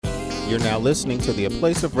You're now listening to the A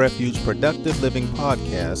Place of Refuge Productive Living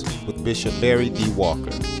podcast with Bishop Barry D.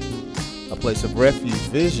 Walker. A Place of Refuge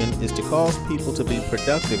vision is to cause people to be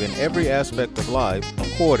productive in every aspect of life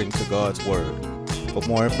according to God's Word. For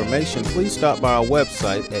more information, please stop by our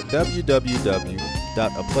website at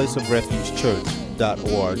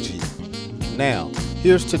www.aplaceofrefugechurch.org. Now,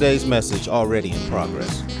 here's today's message already in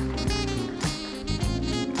progress.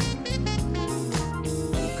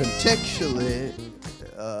 Contextually,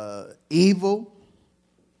 evil,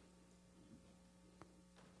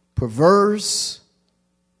 perverse,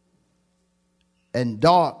 and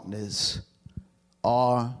darkness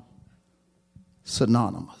are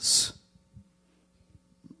synonymous.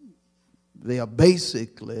 They are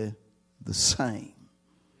basically the same.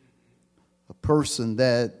 A person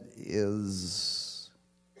that is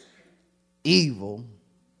evil,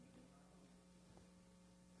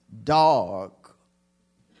 dark,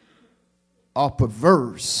 or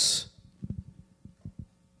perverse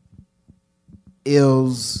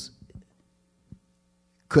is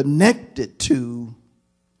connected to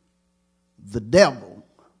the devil,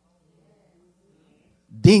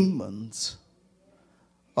 demons,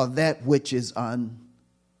 or that which is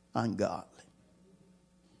ungodly.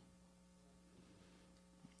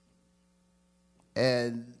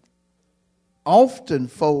 And often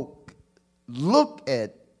folk look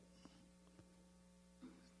at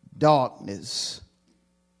darkness,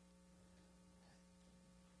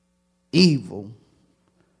 evil,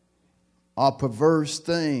 or perverse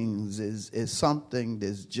things is something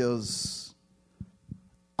that's just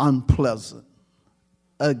unpleasant,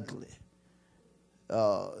 ugly.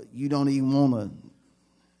 You don't even want to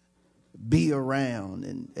be around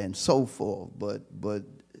and so forth. But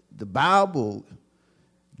the Bible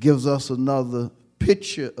gives us another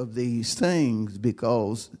picture of these things,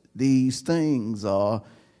 because these things are,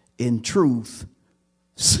 in truth,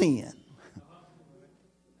 sin.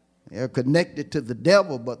 They're connected to the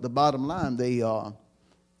devil, but the bottom line,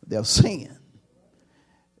 they're sin.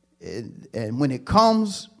 And when it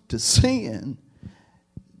comes to sin,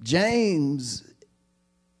 James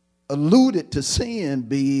alluded to sin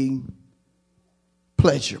being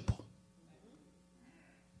pleasurable.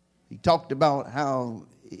 He talked about how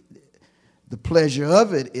the pleasure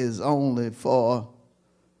of it is only for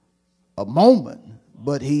a moment,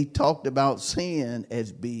 but he talked about sin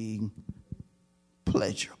as being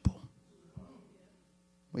pleasurable.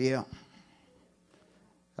 Yeah.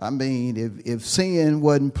 I mean, if sin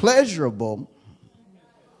wasn't pleasurable,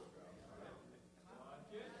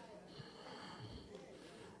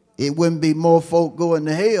 it wouldn't be more folk going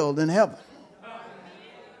to hell than heaven.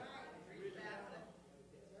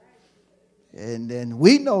 And then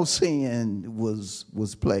we know sin was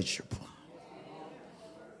pleasurable.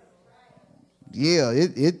 Yeah,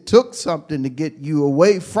 it took something to get you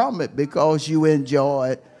away from it because you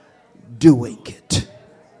enjoyed doing it.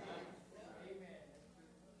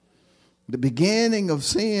 The beginning of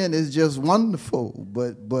sin is just wonderful,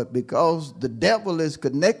 but because the devil is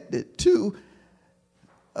connected to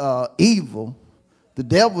evil, the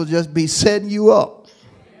devil just be setting you up,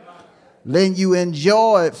 letting you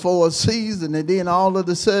enjoy it for a season, and then all of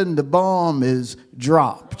a sudden the bomb is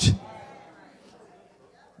dropped.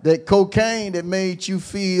 That cocaine that made you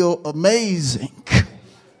feel amazing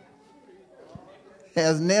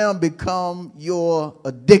has now become your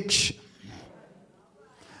addiction.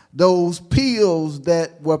 Those pills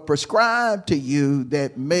that were prescribed to you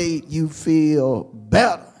that made you feel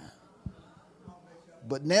better,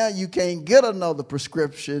 but now you can't get another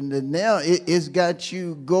prescription, and now it's got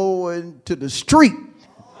you going to the street.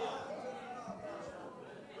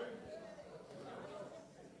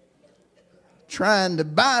 Trying to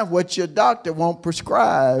buy what your doctor won't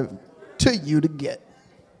prescribe to you to get.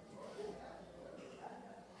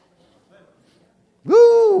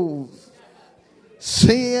 Woo!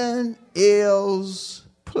 Sin is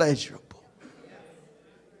pleasurable.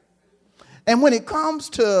 And when it comes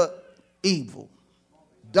to evil,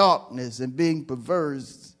 darkness, and being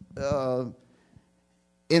perverse,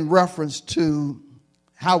 in reference to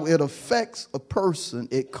how it affects a person,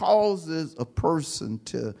 it causes a person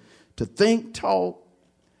to think, talk,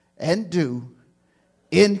 and do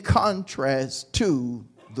in contrast to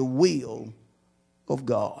the will of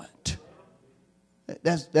God.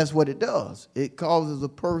 That's what it does. It causes a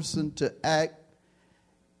person to act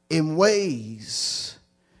in ways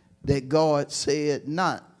that God said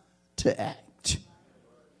not to act.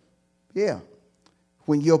 Yeah.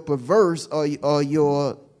 When you're perverse or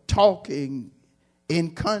you're talking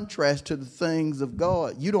in contrast to the things of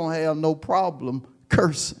God, you don't have no problem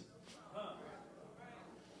cursing.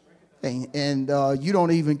 And you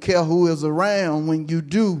don't even care who is around when you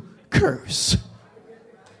do curse.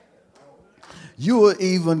 You will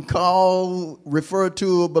even refer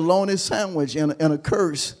to a bologna sandwich in a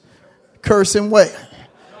cursing way.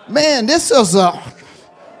 Man, this is a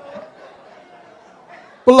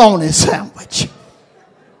bologna sandwich.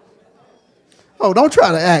 Oh, don't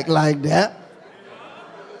try to act like that.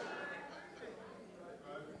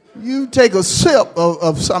 You take a sip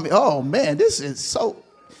of something. Oh, man, this is so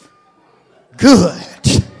good.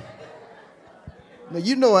 Now,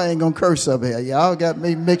 you know I ain't going to curse up here. Y'all got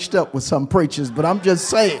me mixed up with some preachers, but I'm just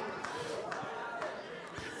saying.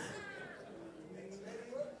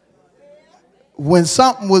 When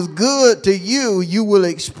something was good to you, you will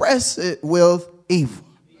express it with evil.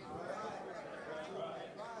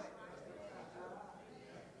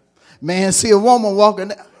 Man, see a woman walking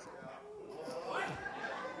down.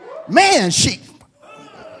 Man, she.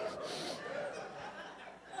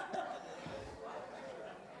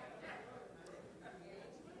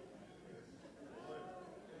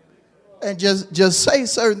 And just say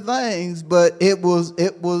certain things, but it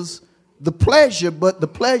was the pleasure, but the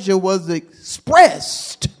pleasure was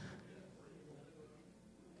expressed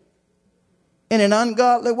in an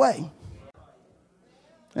ungodly way.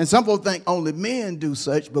 And some people think only men do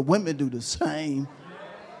such, but women do the same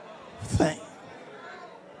thing.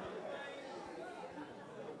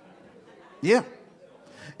 Yeah.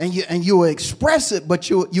 And you will express it,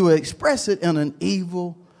 but you will express it in an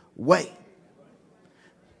evil way.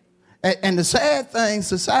 And the sad thing,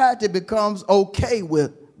 society becomes okay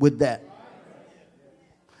with that.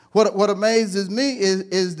 What amazes me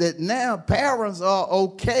is that now parents are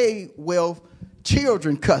okay with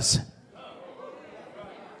children cussing.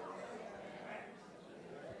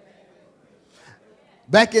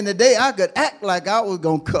 Back in the day, I could act like I was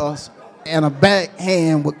going to cuss and a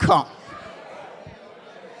backhand would come.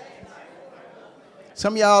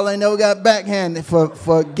 Some of y'all ain't never got backhanded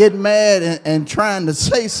for getting mad and trying to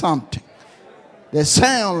say something that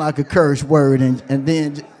sound like a curse word and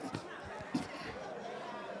then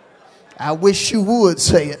I wish you would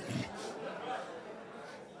say it.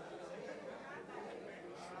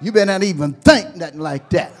 You better not even think nothing like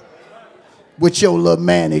that with your little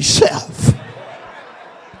mannish self.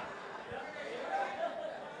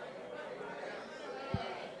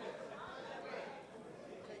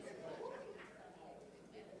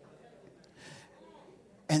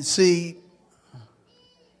 And see,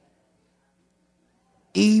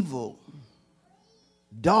 evil,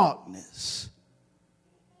 darkness,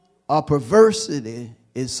 or perversity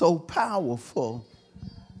is so powerful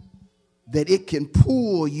that it can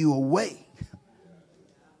pull you away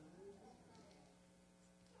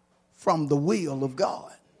from the will of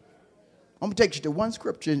God. I'm going to take you to one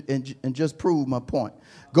scripture and just prove my point.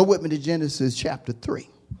 Go with me to Genesis chapter 3.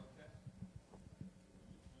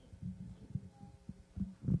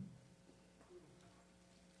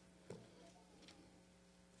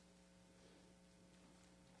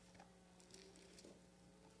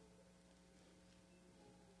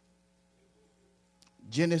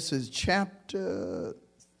 Genesis chapter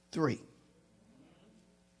 3.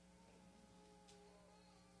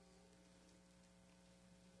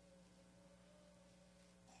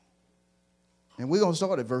 And we're going to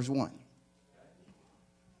start at verse 1.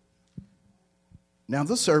 Now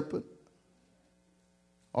the serpent,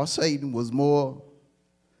 or Satan, was more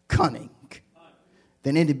cunning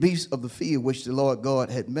than any beast of the field which the Lord God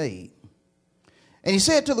had made. And he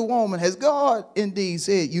said to the woman, has God indeed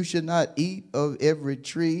said, you should not eat of every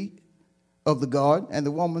tree of the garden? And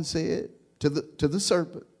the woman said to the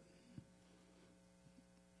serpent,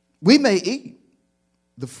 we may eat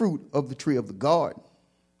the fruit of the tree of the garden,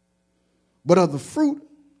 but of the fruit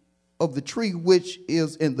of the tree which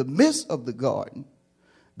is in the midst of the garden,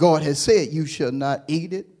 God has said, you shall not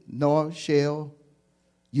eat it, nor shall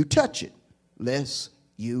you touch it, lest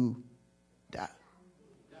you die.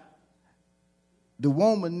 The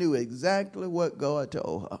woman knew exactly what God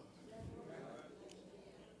told her.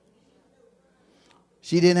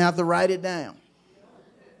 She didn't have to write it down.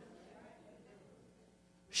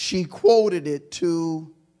 She quoted it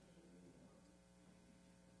to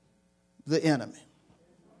the enemy.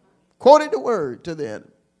 Quoted the word to the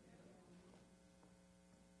enemy.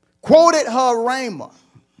 Quoted her rhema.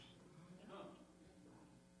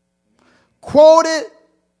 Quoted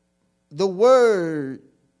the word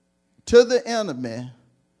to the enemy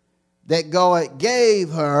that God gave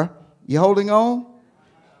her, you holding on?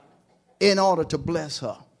 In order to bless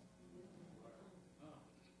her.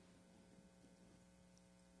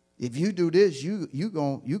 If you do this, you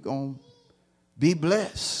gonna be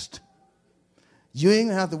blessed. You ain't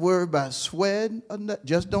gonna have to worry about sweating or nothing.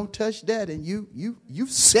 Just don't touch that and you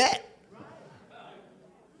set.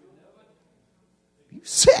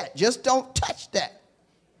 set. Just don't touch that.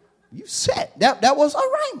 You set. That was a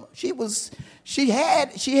rhema. She had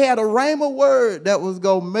a rhema word that was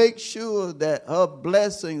going to make sure that her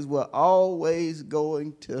blessings were always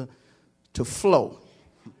going to flow.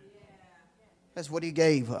 That's what he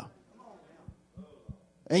gave her.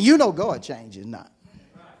 And you know God changes not.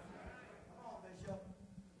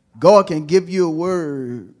 God can give you a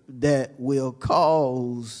word that will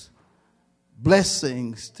cause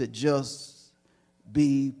blessings to just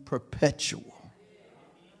be perpetual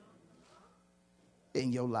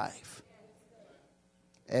in your life.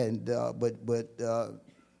 And but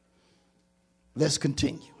let's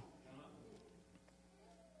continue.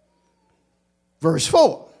 Verse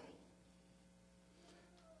 4.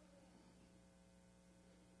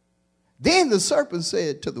 Then the serpent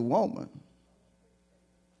said to the woman,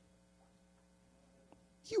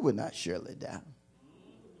 you will not surely die.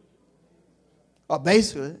 Or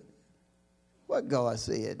basically, what God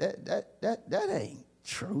said, that ain't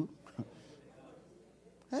true.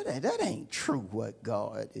 That ain't true what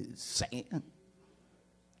God is saying.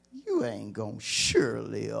 You ain't going to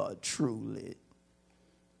surely or truly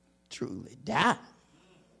die.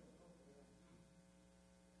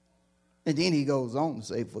 And then he goes on to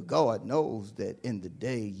say, for God knows that in the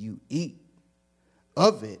day you eat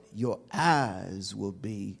of it, your eyes will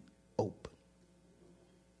be open.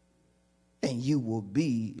 And you will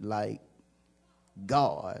be like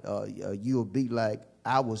God, or you'll be like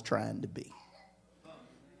I was trying to be.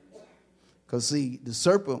 Because see, the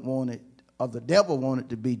serpent wanted, or the devil wanted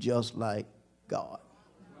to be just like God.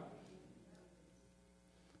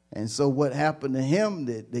 And so what happened to him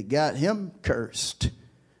that got him cursed,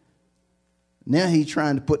 now he's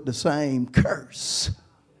trying to put the same curse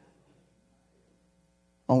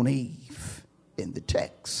on Eve in the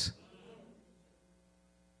text.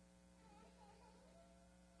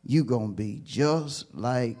 You're going to be just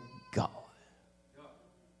like God.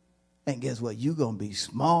 And guess what? You're going to be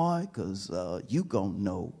smart because you're going to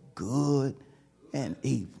know good and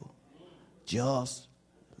evil just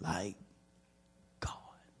like God.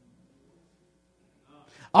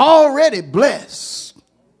 Already blessed,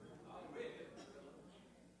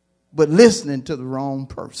 but listening to the wrong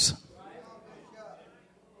person.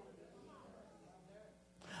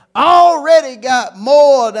 Already got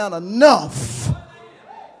more than enough,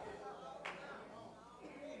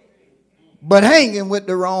 but hanging with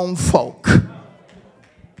the wrong folk.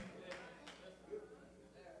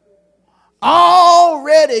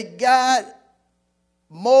 Already got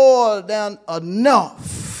more than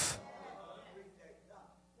enough,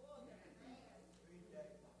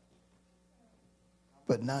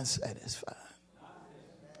 but not satisfied.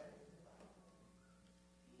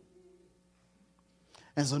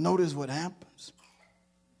 And so notice what happens.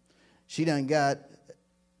 She done got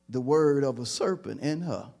the word of a serpent in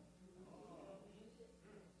her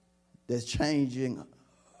that's changing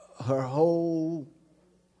her whole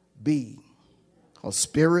being, her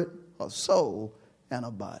spirit, her soul, and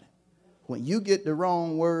her body. When you get the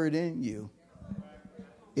wrong word in you,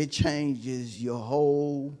 it changes your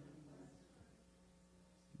whole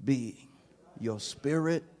being, your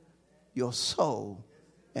spirit, your soul,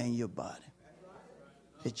 and your body.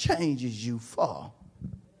 It changes you for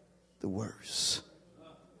the worse.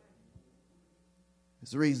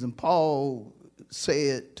 That's the reason Paul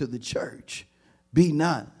said to the church, be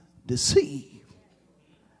not deceived.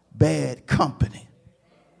 Bad company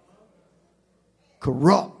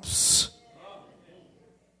corrupts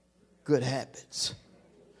good habits.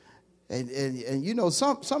 And you know,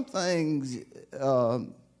 some things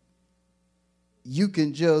you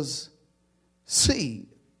can just see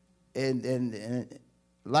and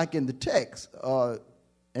like in the text, and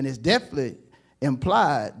it's definitely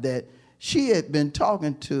implied that she had been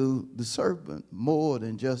talking to the serpent more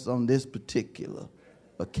than just on this particular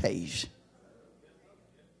occasion.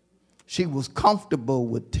 She was comfortable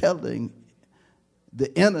with telling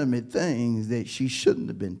the enemy things that she shouldn't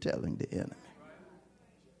have been telling the enemy.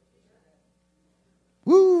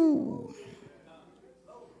 Woo!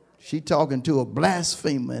 She talking to a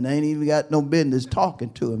blasphemer and ain't even got no business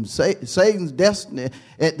talking to him. Satan's destiny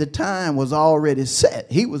at the time was already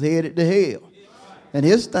set. He was headed to hell. And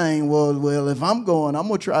his thing was, well, if I'm going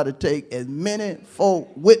to try to take as many folk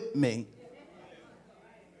with me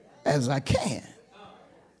as I can.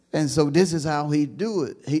 And so this is how he do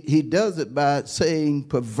it. He does it by saying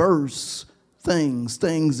perverse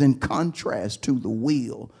things in contrast to the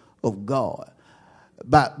will of God.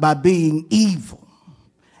 By being evil.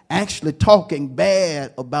 Actually talking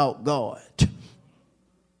bad about God.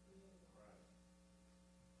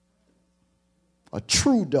 A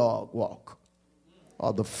true dog walker,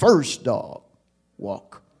 or the first dog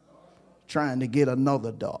walk, trying to get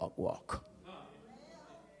another dog walk.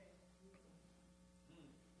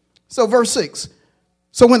 So verse 6.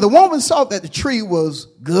 So when the woman saw that the tree was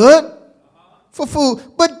good for food,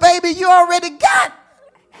 but baby, you already got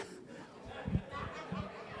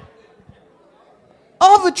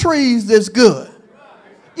other trees that's good.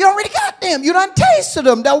 You already got them. You done tasted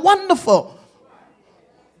them. They're wonderful.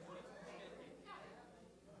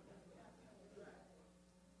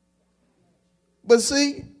 But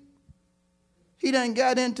see, he done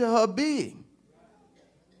got into her being.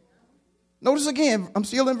 Notice again, I'm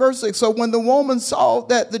still in verse 6. So when the woman saw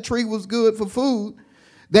that the tree was good for food,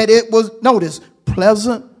 that it was, notice,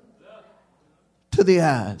 pleasant to the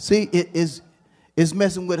eye. See, it is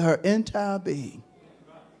messing with her entire being.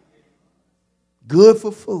 Good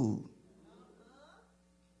for food.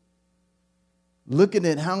 Looking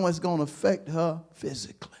at how it's going to affect her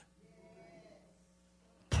physically.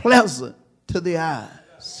 Pleasant to the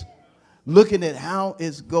eyes. Looking at how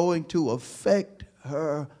it's going to affect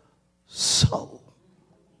her soul.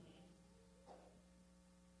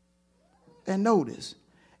 And notice,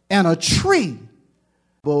 and a tree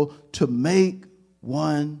to make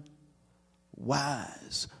one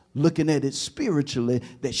wise. Looking at it spiritually,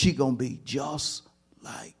 that she gonna be just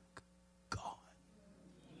like God.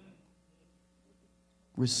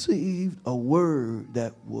 Received a word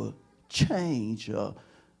that will change her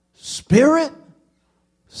spirit,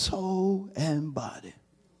 soul, and body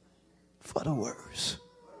for the worse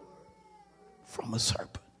from a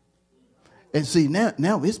serpent. And see, now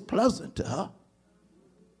it's pleasant to her.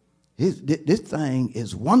 This thing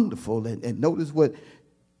is wonderful. And notice what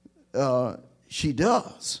she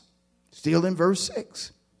does. Still in verse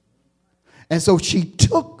 6. And so she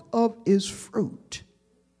took of his fruit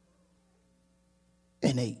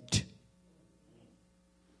and ate.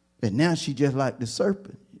 And now she just like the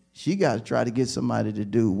serpent. She got to try to get somebody to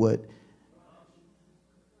do what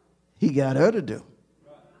he got her to do.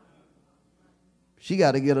 She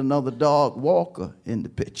got to get another dog walker in the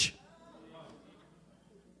picture.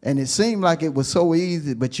 And it seemed like it was so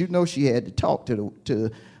easy, but you know she had to talk to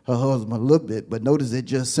her husband a little bit. But notice it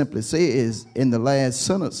just simply says in the last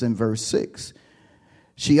sentence in verse 6,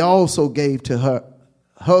 she also gave to her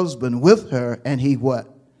husband with her, and he what?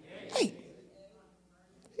 Ate.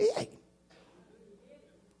 He ate.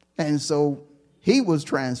 And so he was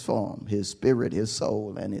transformed, his spirit, his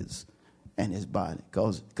soul, and his body,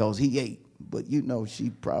 because he ate. But you know she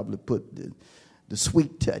probably put the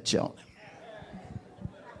sweet touch on him.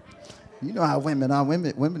 You know how women are.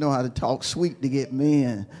 Women know how to talk sweet to get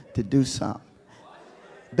men to do something.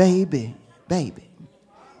 Baby,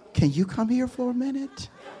 can you come here for a minute?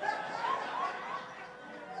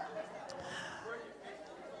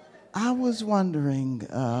 I was wondering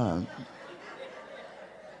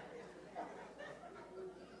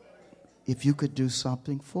if you could do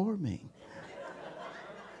something for me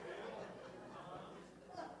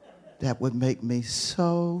that would make me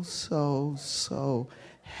so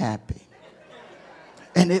happy.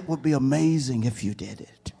 And it would be amazing if you did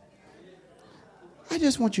it. I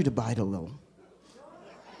just want you to bite a little.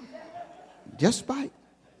 Just bite.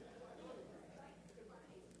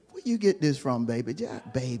 Where you get this from, baby? Yeah,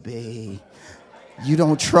 baby. You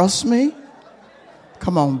don't trust me?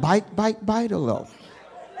 Come on, bite a little.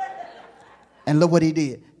 And look what he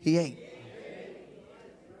did. He ate.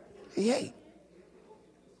 He ate.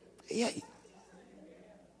 He ate.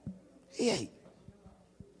 He ate.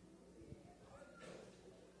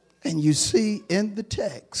 And you see in the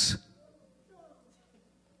text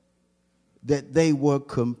that they were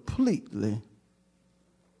completely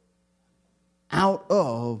out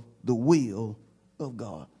of the will of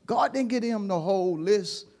God. God didn't give him the whole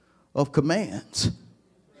list of commands.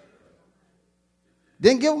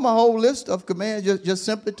 Didn't give him a whole list of commands, just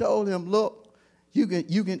simply told him, look, you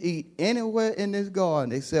can eat anywhere in this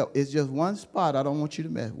garden except it's just one spot I don't want you to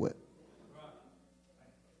mess with.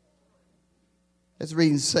 That's the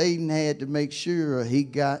reason Satan had to make sure he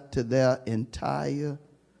got to their entire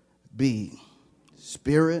being.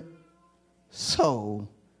 Spirit, soul,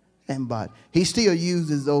 and body. He still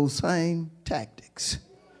uses those same tactics.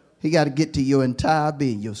 He got to get to your entire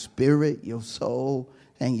being, your spirit, your soul,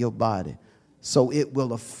 and your body. So it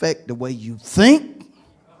will affect the way you think,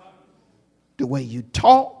 the way you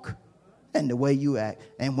talk, and the way you act.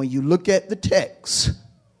 And when you look at the text,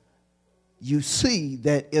 you see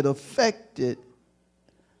that it affected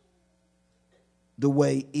the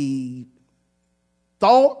way Eve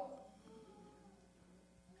thought,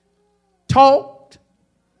 talked,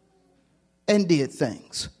 and did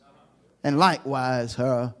things. And likewise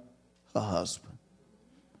her husband.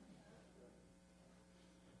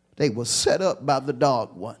 They were set up by the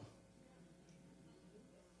dark one.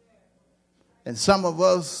 And some of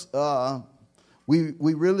us, we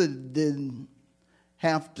really didn't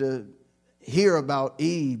have to hear about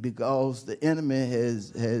Eve because the enemy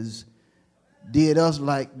has did us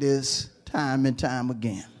like this time and time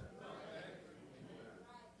again.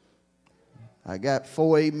 I got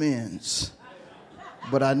 4 amens,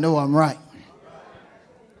 but I know I'm right.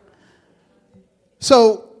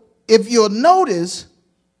 So if you'll notice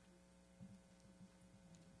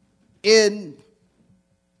in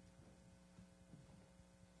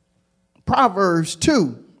Proverbs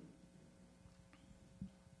 2,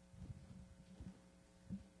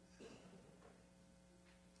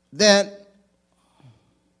 that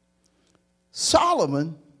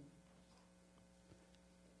Solomon,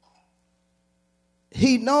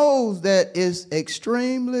 he knows that it's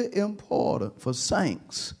extremely important for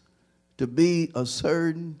saints to be a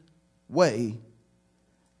certain way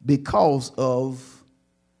because of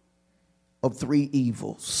 3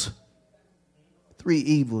 evils. 3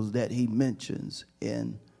 evils that he mentions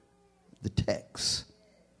in the text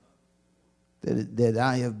that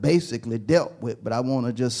I have basically dealt with, but I want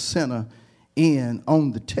to just center in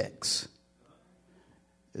on the text.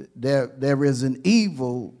 There is an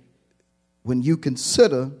evil when you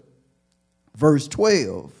consider verse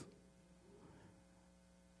 12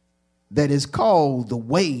 that is called the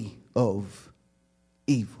way of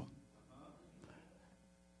evil.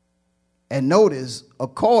 And notice,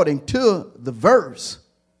 according to the verse,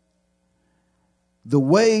 the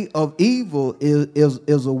way of evil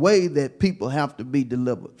is a way that people have to be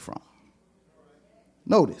delivered from.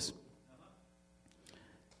 Notice.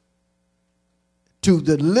 To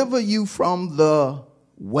deliver you from the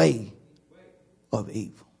way of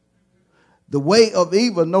evil. The way of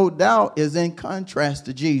evil, no doubt, is in contrast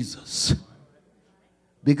to Jesus.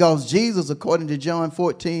 Because Jesus, according to John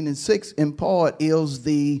 14:6, in part is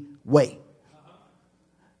the way.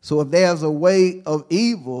 So if there's a way of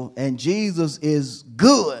evil and Jesus is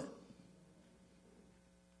good,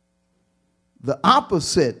 the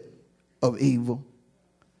opposite of evil,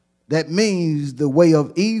 that means the way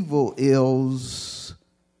of evil is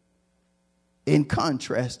in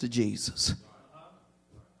contrast to Jesus.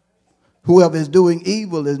 Whoever is doing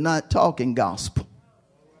evil is not talking gospel,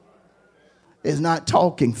 is not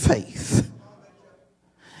talking faith,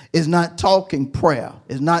 is not talking prayer,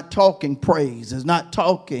 is not talking praise, is not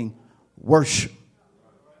talking worship.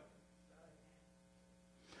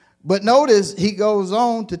 But notice he goes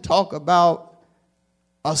on to talk about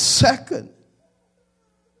a second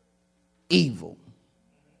evil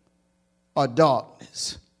or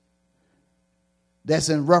darkness. That's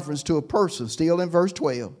in reference to a person, still in verse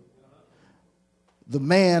 12. The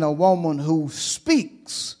man or woman who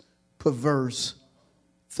speaks perverse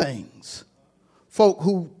things. Folk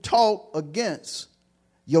who talk against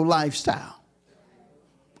your lifestyle.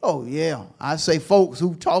 Oh, yeah. I say folks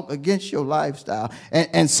who talk against your lifestyle.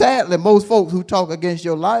 And sadly, most folks who talk against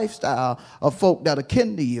your lifestyle are folk that are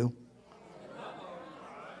kin to you.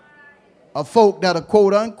 Are folk that are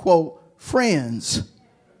quote unquote friends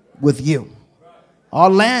with you. Or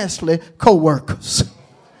lastly, co-workers.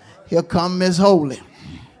 Here come Miss Holy.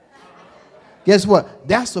 Guess what?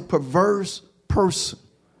 That's a perverse person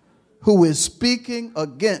who is speaking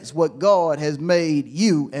against what God has made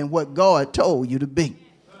you and what God told you to be.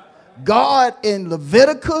 God in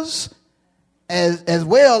Leviticus as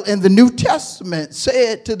well in the New Testament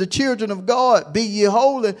said to the children of God, be ye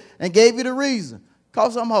holy, and gave you the reason.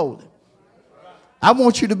 Because I'm holy. I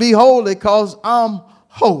want you to be holy because I'm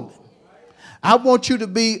holy. I want you to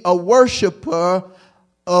be a worshiper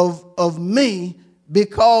of me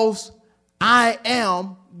because I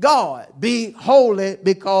am God. Be holy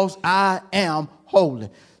because I am holy.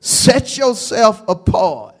 Set yourself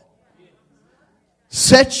apart.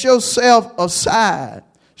 Set yourself aside.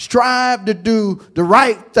 Strive to do the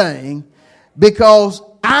right thing because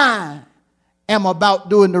I am about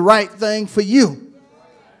doing the right thing for you.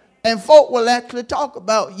 And folk will actually talk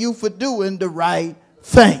about you for doing the right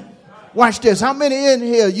thing. Watch this. How many in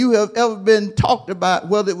here you have ever been talked about,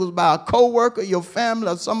 whether it was by a co-worker, your family,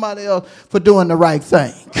 or somebody else, for doing the right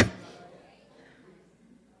thing?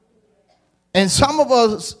 And some of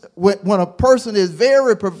us, when a person is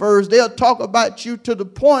very perverse, they'll talk about you to the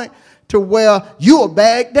point to where you will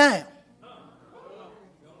back down.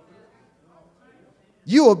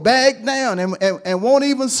 You will back down and won't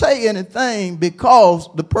even say anything because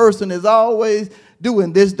the person is always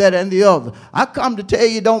doing this, that, and the other. I come to tell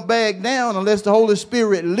you, don't back down unless the Holy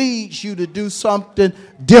Spirit leads you to do something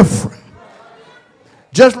different.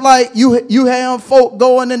 Just like you have folk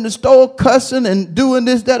going in the store cussing and doing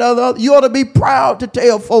this, that, other. You ought to be proud to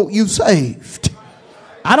tell folk you saved.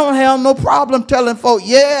 I don't have no problem telling folk,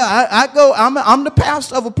 yeah, I'm the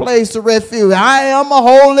pastor of a place of refuge. I am a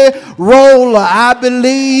holy roller. I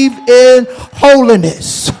believe in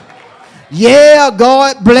holiness. Yeah,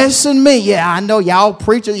 God blessing me. Yeah, I know y'all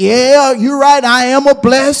preachers. Yeah, you're right. I am a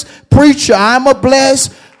blessed preacher. I'm a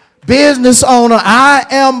blessed business owner. I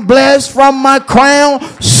am blessed from my crown,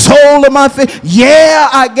 sole of my feet. Yeah,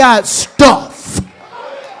 I got stuff.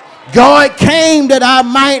 God came that I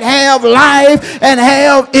might have life and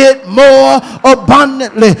have it more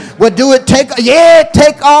abundantly. Well, do it take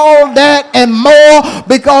all that and more,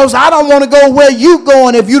 because I don't want to go where you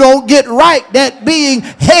going if you don't get right, that being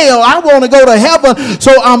hell. I want to go to heaven.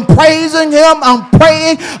 So I'm praising him, I'm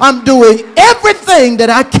praying, I'm doing everything that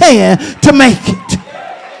I can to make it.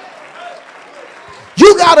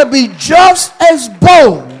 You got to be just as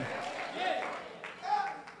bold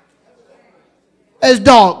as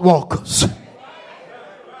dog walkers.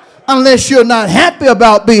 Unless you're not happy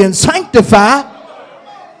about being sanctified.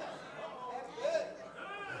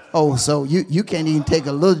 Oh, so you can't even take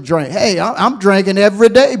a little drink. Hey, I'm drinking every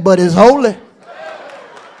day, but it's holy.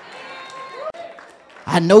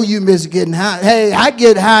 I know you miss getting high. Hey, I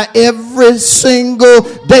get high every single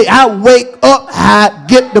day. I wake up high,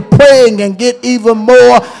 get to praying, and get even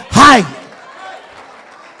more high.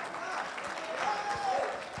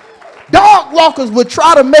 Dog walkers would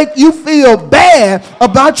try to make you feel bad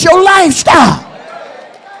about your lifestyle.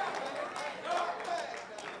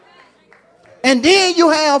 And then you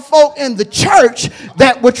have folk in the church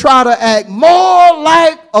that would try to act more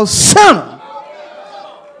like a sinner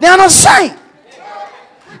than a saint.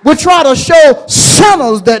 Would try to show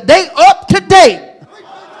sinners that they up to date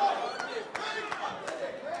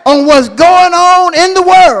on what's going on in the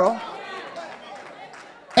world.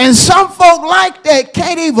 And some folk like that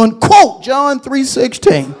can't even quote John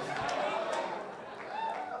 3:16.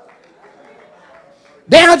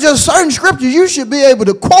 There are just certain scriptures you should be able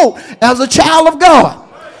to quote as a child of God.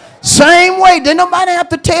 Same way, did nobody have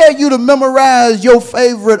to tell you to memorize your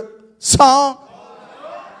favorite song?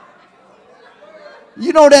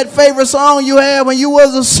 You know that favorite song you had when you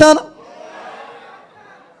was a sinner?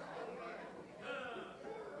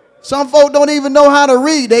 Some folk don't even know how to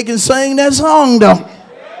read. They can sing that song though.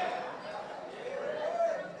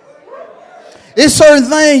 It's certain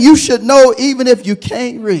things you should know even if you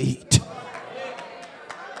can't read.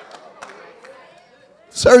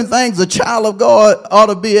 Certain things a child of God ought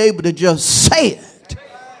to be able to just say it.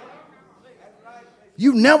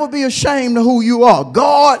 You never be ashamed of who you are.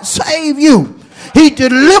 God saved you. He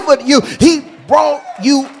delivered you. He brought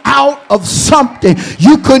you out of something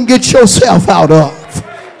you couldn't get yourself out of.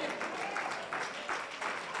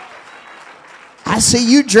 I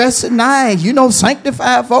see you dressing nice. You know,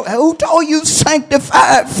 sanctified folk. Who told you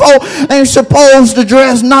sanctified folk ain't supposed to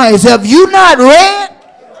dress nice? Have you not read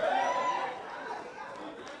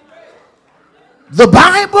the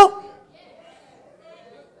Bible?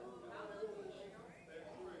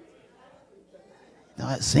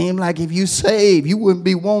 Now, it seemed like if you saved, you wouldn't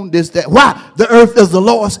be wanting this, that. Why? The earth is the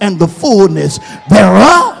Lord's and the fullness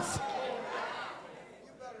thereof.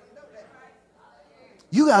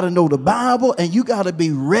 You got to know the Bible, and you got to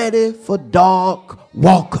be ready for dog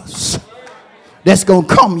walkers. That's going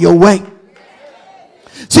to come your way.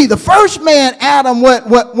 See, the first man, Adam, went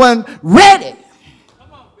ready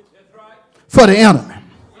for the enemy.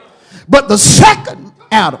 But the second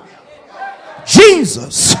Adam,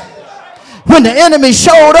 Jesus, when the enemy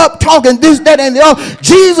showed up talking this, that, and the other,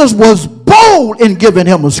 Jesus was bold in giving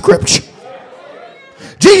him a scripture.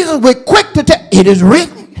 Jesus was quick to tell, it is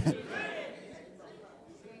written.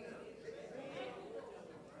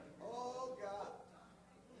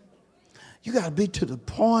 You got to be to the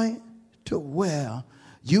point to where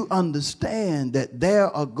you understand that there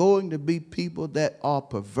are going to be people that are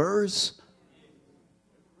perverse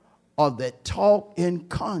or that talk in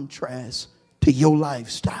contrast to your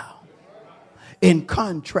lifestyle, in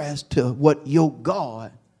contrast to what your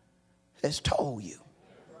God has told you.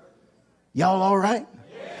 Y'all all right?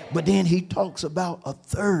 But then he talks about a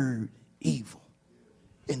third evil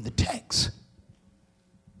in the text.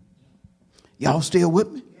 Y'all still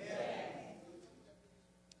with me?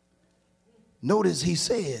 Notice he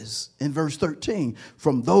says in verse 13,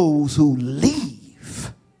 from those who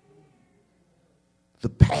leave the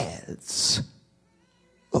paths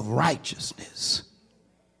of righteousness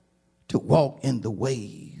to walk in the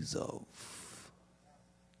ways of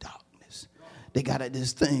darkness. They got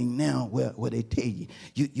this thing now where they tell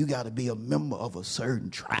you got to be a member of a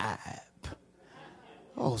certain tribe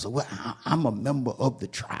Oh, so well, I'm a member of the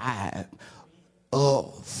tribe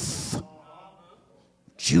of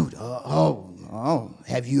Judah. Oh,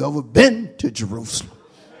 have you ever been to Jerusalem?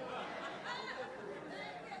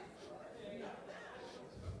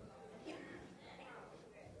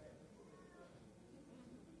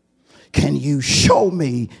 Can you show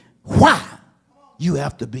me why you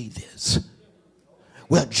have to be this?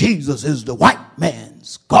 Well, Jesus is the white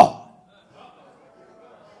man's God.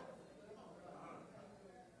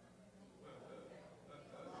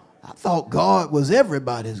 I thought God was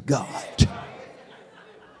everybody's God.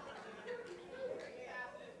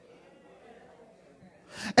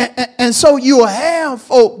 And so you have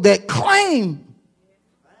folk that claim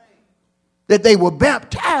that they were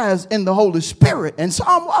baptized in the Holy Spirit, and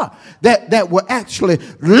some are that will actually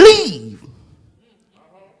leave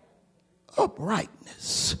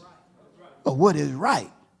uprightness of what is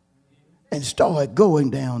right and start going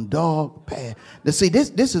down dark path. Now see,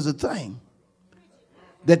 this is a thing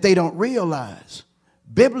that they don't realize.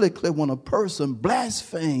 Biblically, when a person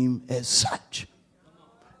blasphemes as such,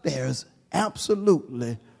 there's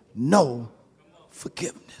absolutely no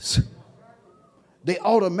forgiveness. They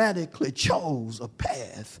automatically chose a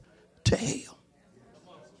path to hell.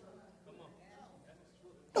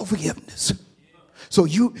 No forgiveness. So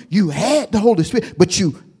you had the Holy Spirit, but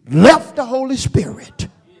you left the Holy Spirit.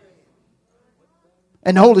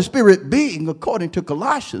 And the Holy Spirit being, according to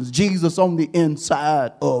Colossians, Jesus on the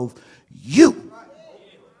inside of you.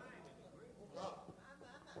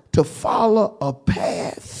 To follow a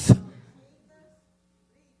path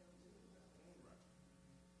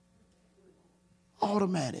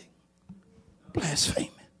automatic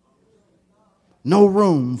blasphemy. No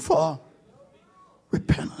room for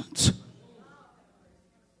repentance.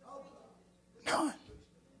 None.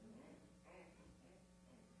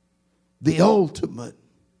 The ultimate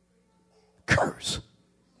curse.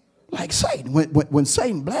 Like Satan. When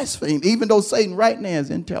Satan blasphemed, even though Satan right now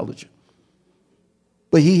is intelligent,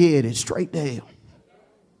 but he headed straight to hell.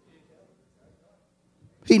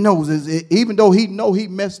 He knows, even though he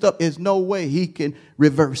messed up, there's no way he can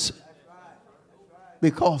reverse it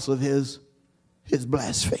because of his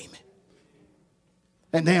blasphemy.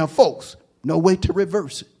 And there are folks, no way to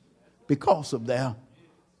reverse it because of their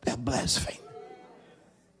blasphemy.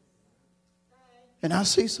 And I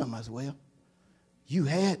see some as well. You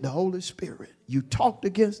had the Holy Spirit. You talked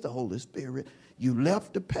against the Holy Spirit. You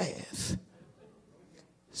left the path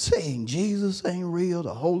saying Jesus ain't real,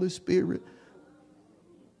 the Holy Spirit.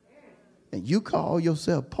 And you call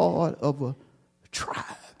yourself part of a tribe.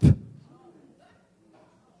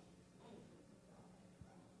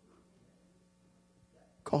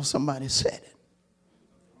 Because somebody said it.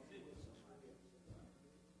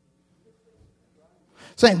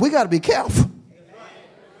 Saying we got to be careful.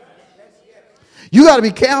 You got to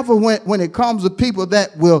be careful when it comes to people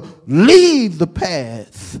that will leave the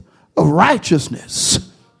path of righteousness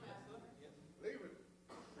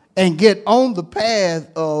and get on the path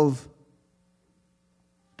of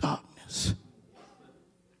darkness.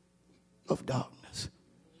 Of darkness.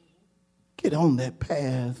 Get on that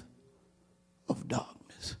path of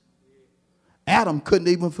darkness. Adam couldn't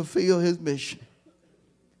even fulfill his mission.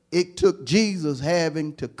 It took Jesus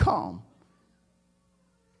having to come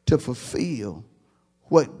to fulfill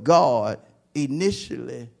what God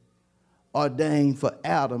initially ordained for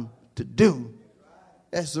Adam to do.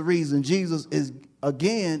 That's the reason Jesus is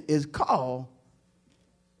called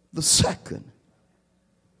the second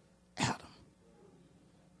Adam.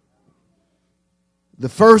 The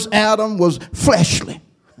first Adam was fleshly,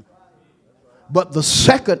 but the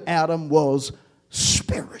second Adam was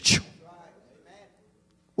spiritual,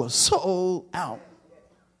 was sold out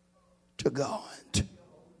to God.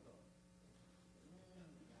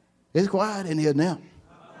 It's quiet in here now.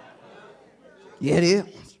 Yeah, it is.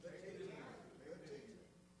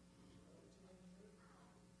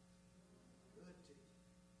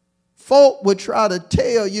 Folk would try to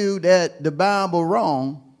tell you that the Bible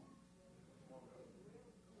wrong,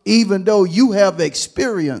 even though you have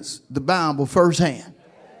experienced the Bible firsthand.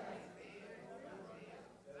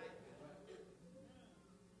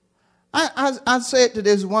 I said to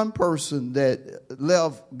this one person that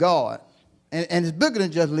left God, and it's bigger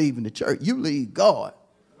than just leaving the church. You leave God.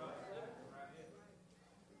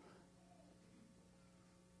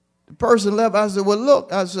 The person left. I said, well,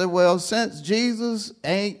 look. I said, well, since Jesus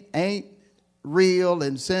ain't real,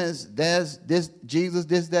 and since that's this Jesus,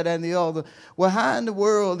 this, that, and the other, well, how in the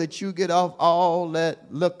world did you get off all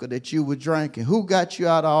that liquor that you were drinking? Who got you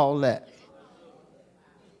out of all that?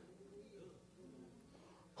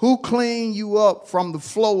 Who cleaned you up from the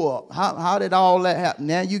floor up? How did all that happen?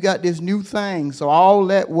 Now you got this new thing, so all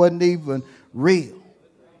that wasn't even real.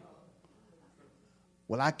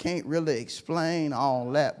 Well, I can't really explain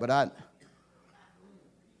all that, but I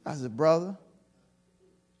said, brother,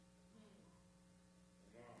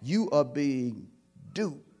 you are being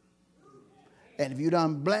duped. And if you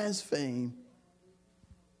done blaspheme,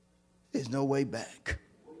 there's no way back.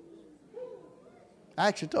 I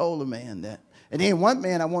actually told the man that. And then one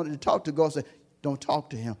man I wanted to talk to, God said, don't talk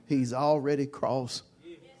to him. He's already crossed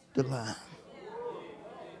the line.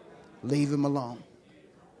 Leave him alone.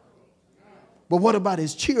 But what about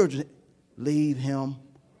his children? Leave him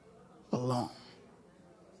alone.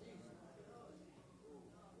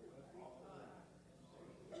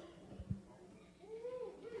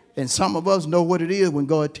 And some of us know what it is when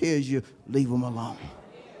God tells you, leave them alone.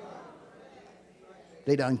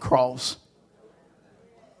 They done cross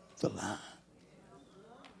the line.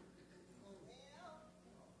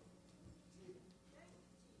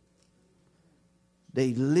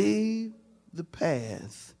 They leave the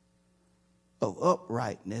path of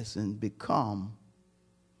uprightness and become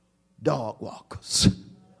dog walkers.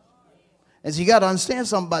 And so you got to understand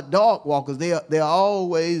something about dog walkers. They're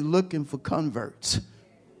always looking for converts.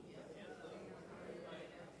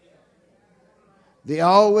 They're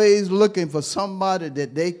always looking for somebody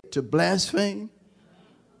that they to blaspheme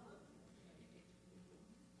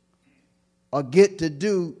or get to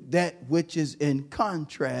do that which is in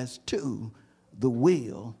contrast to the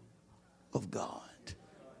will of God.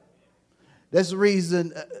 That's the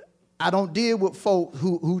reason I don't deal with folk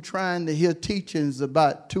who trying to hear teachings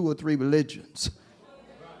about 2 or 3 religions.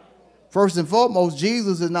 First and foremost,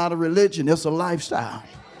 Jesus is not a religion, it's a lifestyle.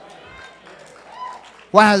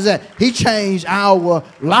 Why is that? He changed our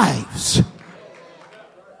lives.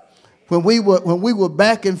 When we were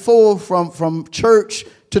back and forth from church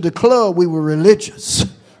to the club, we were religious.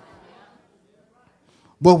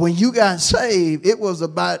 But when you got saved, it was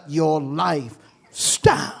about your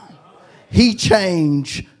lifestyle. He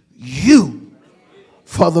changed you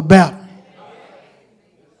for the better.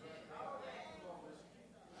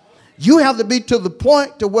 You have to be to the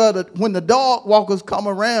point to where when the dog walkers come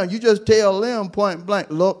around, you just tell them point blank,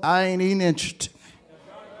 look, I ain't even interested.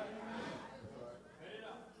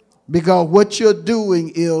 Because what you're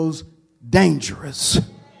doing is dangerous.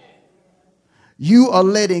 You are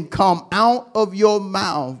letting come out of your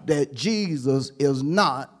mouth that Jesus is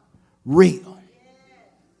not real.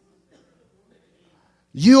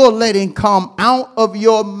 You are letting come out of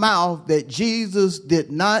your mouth that Jesus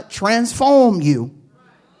did not transform you,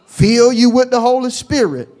 fill you with the Holy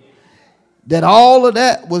Spirit, that all of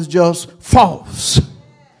that was just false.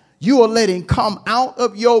 You are letting come out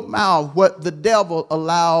of your mouth what the devil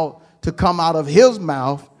allowed to come out of his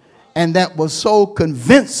mouth, and that was so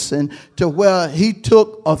convincing to where he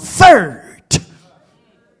took a third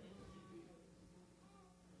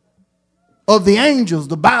of the angels,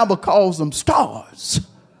 the Bible calls them stars,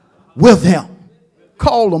 with him.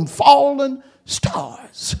 Call them fallen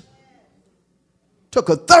stars. Took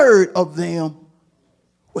a third of them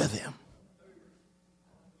with him.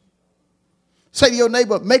 Say to your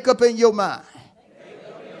neighbor, make up in your mind.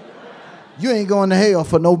 You ain't going to hell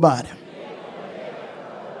for nobody.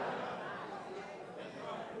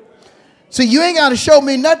 See, you ain't got to show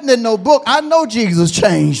me nothing in no book. I know Jesus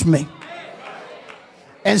changed me.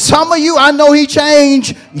 And some of you, I know he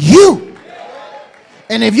changed you.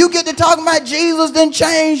 And if you get to talking about Jesus then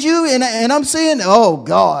change you, and I'm saying, oh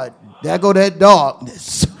God, there go that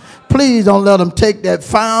darkness. Please don't let them take that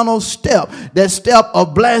final step, that step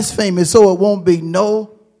of blasphemy, so it won't be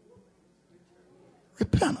no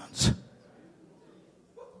repentance.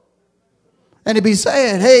 And it'd be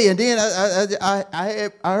sad, hey, and then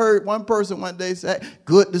I heard one person one day say,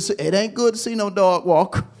 good to see, it ain't good to see no dog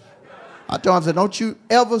walker. I told him, I said, don't you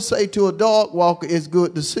ever say to a dog walker, it's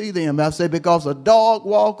good to see them. I said, because a dog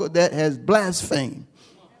walker that has blasphemed,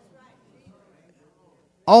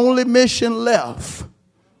 only mission left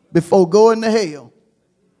before going to hell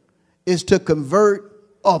is to convert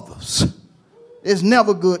others. It's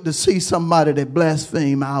never good to see somebody that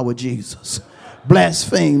blaspheme our Jesus,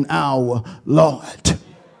 blaspheme our Lord.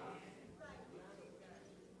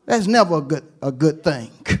 That's never a good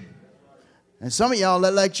thing. And some of y'all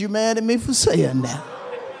look like you mad at me for saying that.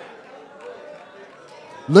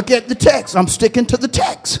 Look at the text. I'm sticking to the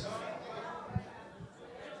text.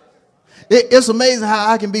 It's amazing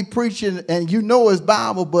how I can be preaching and you know it's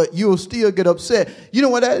Bible, but you'll still get upset. You know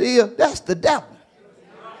what that is? That's the devil.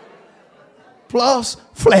 Plus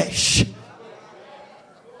flesh.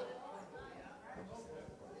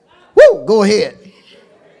 Woo, go ahead.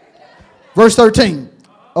 Verse 13.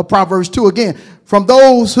 Or Proverbs 2 again. From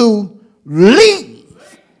those who leave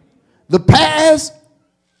the paths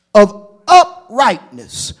of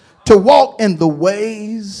uprightness to walk in the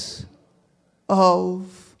ways of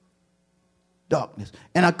darkness.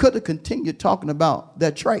 And I could have continued talking about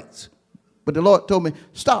their traits, but the Lord told me,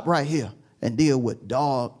 stop right here and deal with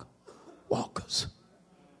dog walkers.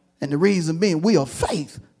 And the reason being, we are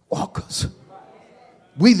faith walkers.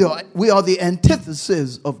 We are the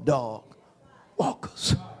antithesis of dog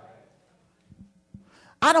walkers.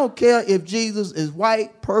 I don't care if Jesus is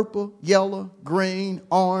white, purple, yellow, green,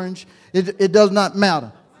 orange. It does not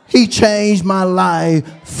matter. He changed my life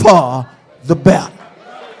for the better.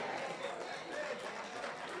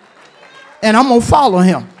 And I'm going to follow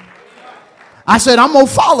him. I said, I'm going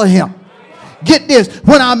to follow him. Get this.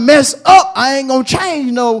 When I mess up, I ain't going to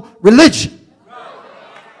change no religion.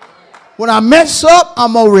 When I mess up,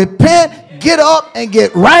 I'm going to repent, get up, and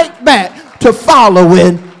get right back to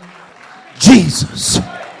following Jesus.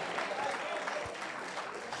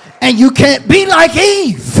 And you can't be like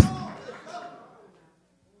Eve.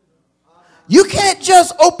 You can't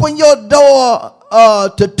just open your door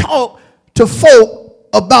to talk to folk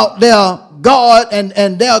about their God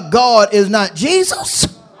and their God is not Jesus.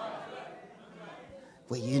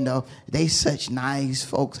 Well, you know, they such nice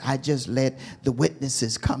folks. I just let the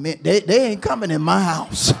witnesses come in. They ain't coming in my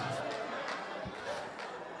house.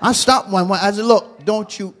 I stopped one. I said, look,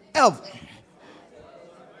 don't you ever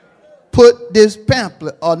put this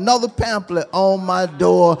pamphlet, another pamphlet on my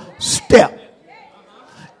doorstep.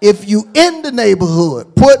 If you in the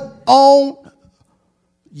neighborhood, put on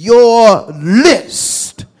your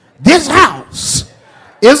list, this house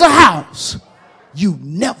is a house you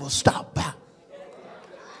never stop by.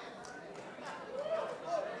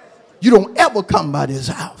 You don't ever come by this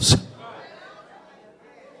house.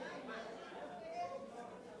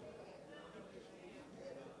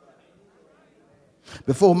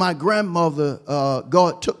 Before my grandmother,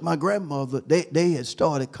 God took my grandmother, they had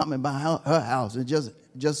started coming by her house. And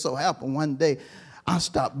just so happened one day, I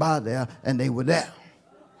stopped by there and they were there.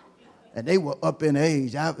 And they were up in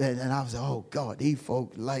age. And I was like, oh, God, these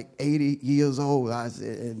folks like 80 years old. I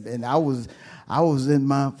said, and I was in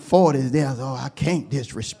my 40s there. I said, oh, I can't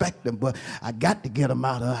disrespect them, but I got to get them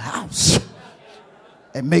out of the house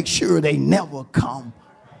and make sure they never come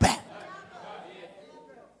back.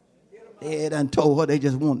 They done told her they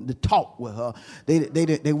just wanted to talk with her.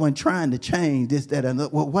 They weren't trying to change this, that, and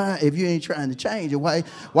that. Well, why, if you ain't trying to change it, why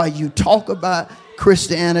you talk about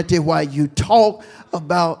Christianity, why you talk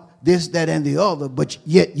about this, that, and the other, but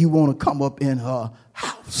yet you want to come up in her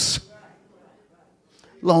house?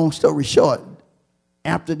 Long story short,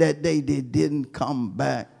 after that day, they didn't come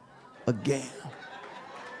back again.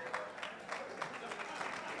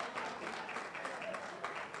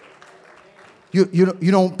 You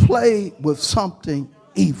don't play with something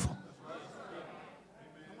evil.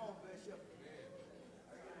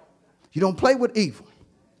 You don't play with evil.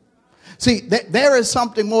 See, there is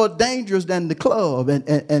something more dangerous than the club,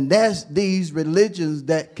 and that's these religions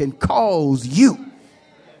that can cause you,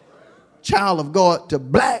 child of God, to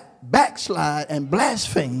backslide and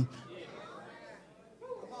blaspheme.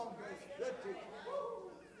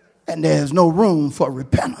 And there's no room for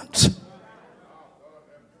repentance.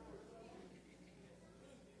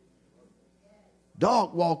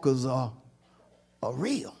 Dog walkers are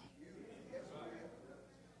real.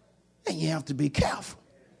 And you have to be careful.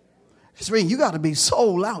 It's real. You got to be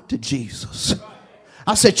sold out to Jesus.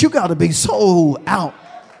 I said you got to be sold out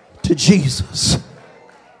to Jesus.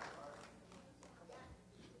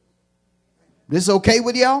 This okay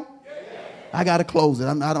with y'all? I got to close it.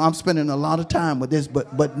 I'm spending a lot of time with this,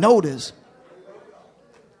 but notice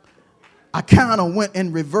I kind of went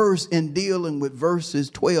in reverse in dealing with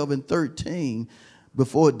verses 12 and 13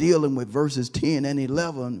 before dealing with verses 10 and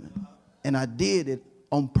 11, and I did it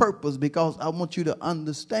on purpose because I want you to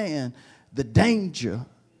understand the danger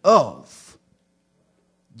of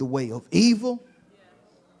the way of evil,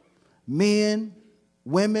 men,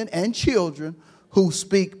 women, and children who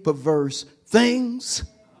speak perverse things,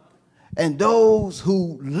 and those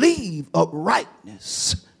who leave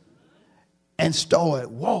uprightness and start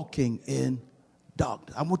walking in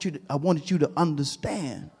darkness. I wanted you to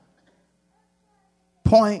understand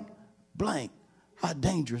point blank how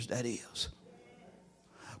dangerous that is.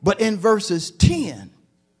 But in verses 10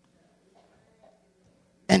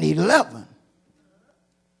 and 11,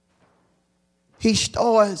 he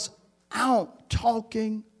starts out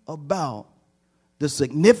talking about the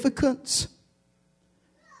significance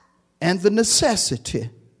and the necessity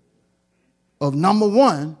of, number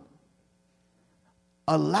one,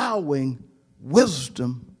 allowing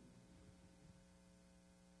wisdom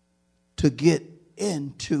to get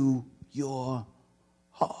into your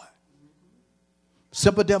heart.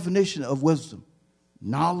 Simple definition of wisdom: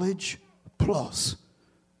 knowledge plus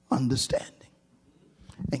understanding.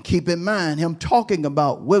 And keep in mind, him talking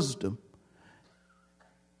about wisdom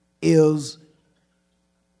is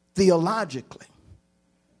theologically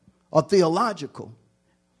or theological,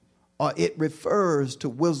 or it refers to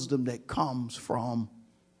wisdom that comes from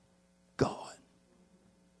God.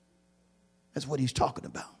 That's what he's talking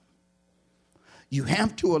about. You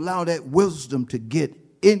have to allow that wisdom to get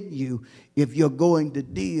in you if you're going to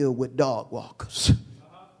deal with dog walkers.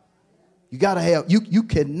 You got to have, you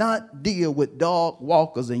cannot deal with dog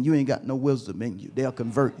walkers and you ain't got no wisdom in you. They'll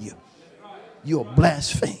convert you. You'll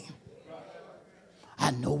blaspheme.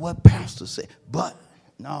 I know what pastor said, but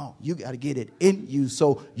no, you got to get it in you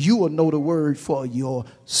so you will know the word for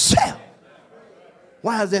yourself.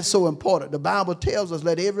 Why is that so important? The Bible tells us,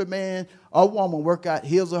 let every man or woman work out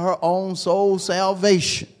his or her own soul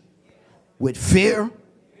salvation with fear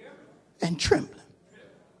and trembling.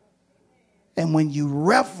 And when you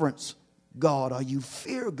reverence God or you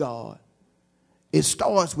fear God, it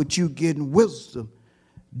starts with you getting wisdom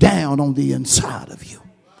down on the inside of you.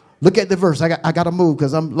 Look at the verse. I got to move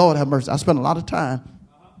because Lord have mercy. I spent a lot of time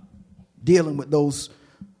dealing with those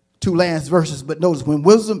two last verses. But notice, when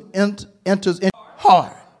wisdom enters in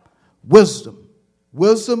heart,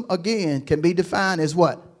 wisdom again can be defined as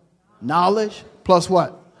what? Knowledge plus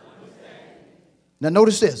what? Now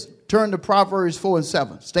notice this. Turn to Proverbs 4 and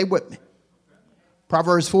 7. Stay with me.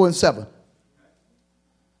 Proverbs 4 and 7.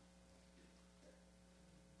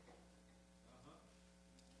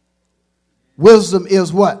 Wisdom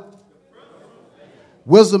is what?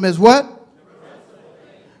 Wisdom is what?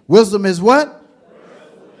 Wisdom is what?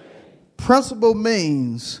 Principle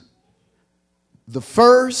means the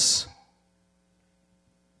first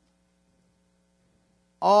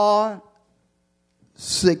or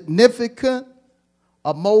significant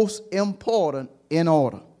or most important in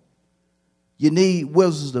order. You need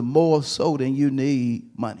wisdom more so than you need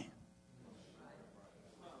money.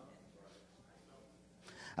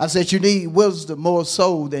 I said you need wisdom more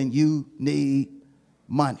so than you need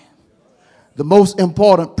money. The most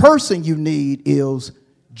important person you need is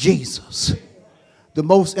Jesus. The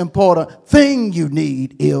most important thing you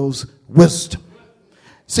need is wisdom.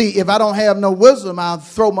 See, if I don't have no wisdom, I'll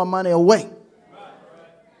throw my money away.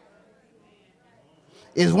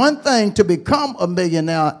 It's one thing to become a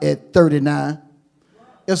millionaire at 39.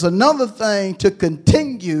 It's another thing to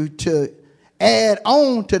continue to add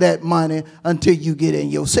on to that money until you get in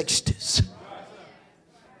your 60s.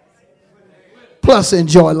 Plus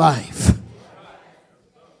enjoy life.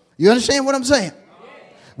 You understand what I'm saying?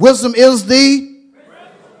 Wisdom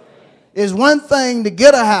is one thing to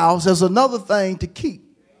get a house. There's another thing to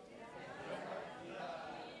keep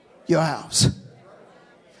your house.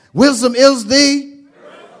 Wisdom is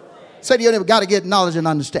say to your neighbor, got to get knowledge and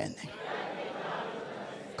understanding.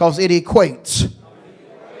 Because it equates.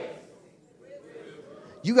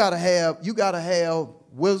 You gotta have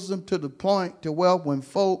wisdom to the point to where when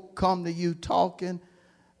folk come to you talking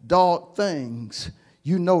dark things,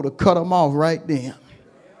 you know to cut them off right then.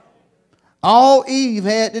 All Eve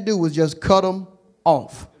had to do was just cut them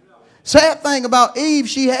off. Sad thing about Eve,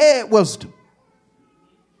 she had wisdom.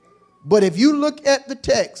 But if you look at the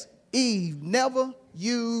text, Eve never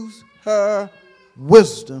used her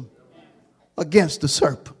wisdom against the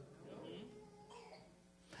serpent.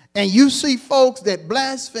 And you see folks that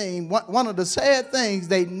blaspheme, one of the sad things,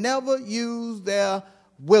 they never use their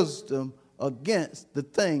wisdom against the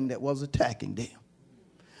thing that was attacking them.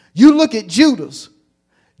 You look at Judas.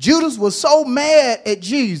 Judas was so mad at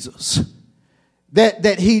Jesus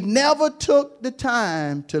that he never took the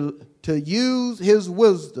time to use his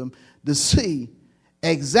wisdom to see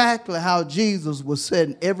exactly how Jesus was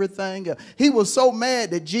setting everything up. He was so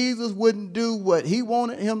mad that Jesus wouldn't do what he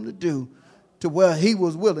wanted him to do, to where he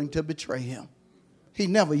was willing to betray him. He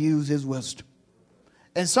never used his wisdom.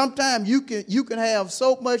 And sometimes you can have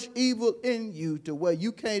so much evil in you to where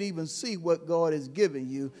you can't even see what God is giving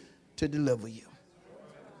you to deliver you.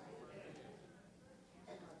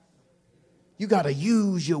 You got to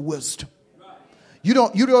use your wisdom.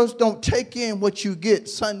 You just don't take in what you get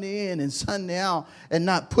Sunday in and Sunday out and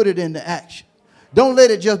not put it into action. Don't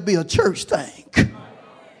let it just be a church thing.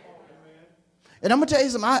 And I'm going to tell you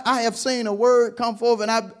something. I have seen a word come forth, and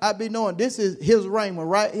I be knowing this is his rhema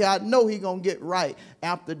right here. I know he's going to get right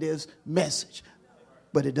after this message.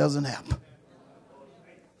 But it doesn't happen.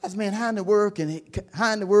 I said, man, how in the world can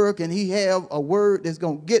he have a word that's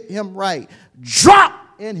going to get him right? Drop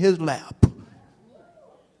in his lap.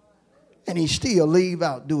 And he still leave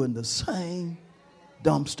out doing the same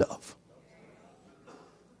dumb stuff.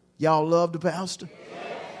 Y'all love the pastor?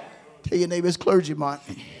 Tell your neighbor it's clergy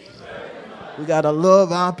month. We got to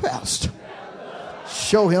love our pastor.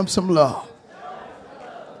 Show him some love.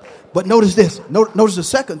 But notice this. Notice the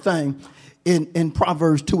second thing in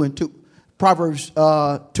Proverbs 2 and 2. Proverbs 2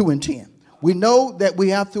 and 10. We know that we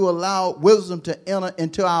have to allow wisdom to enter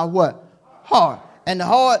into our what? Heart. And the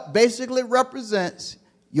heart basically represents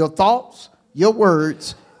your thoughts, your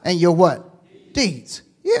words, and your what? Deeds.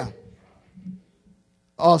 Yeah.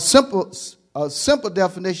 A simple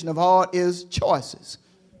definition of heart is choices.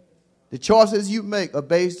 The choices you make are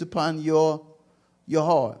based upon your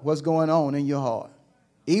heart. What's going on in your heart?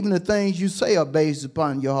 Even the things you say are based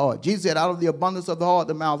upon your heart. Jesus said, out of the abundance of the heart,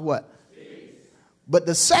 the mouth what? But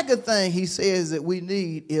the second thing he says that we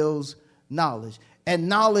need is knowledge. And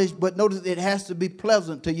knowledge, but notice it has to be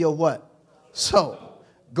pleasant to your what? Soul.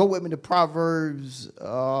 Go with me to Proverbs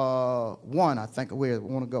 1, I think, where I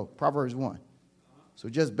want to go. Proverbs 1. So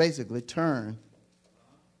just basically turn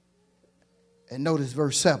and notice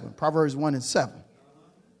verse 7. Proverbs 1 and 7.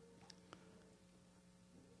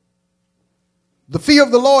 The fear of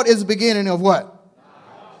the Lord is the beginning of what?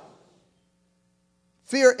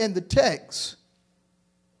 Fear in the text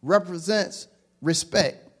represents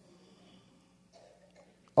respect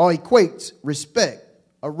or equates respect,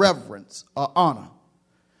 or reverence, or honor.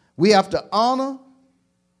 We have to honor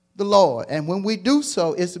the Lord. And when we do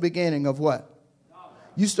so, it's the beginning of what?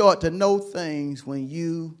 You start to know things when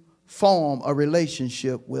you form a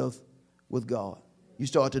relationship with God. You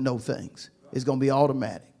start to know things. It's going to be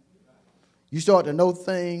automatic. You start to know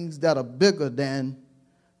things that are bigger than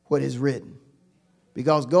what is written.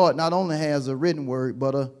 Because God not only has a written word,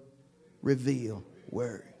 but a revealed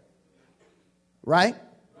word. Right?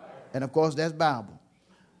 And of course, that's Bible.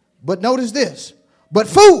 But notice this. But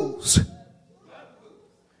fools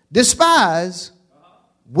despise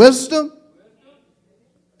wisdom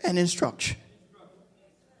and instruction.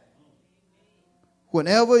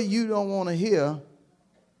 Whenever you don't want to hear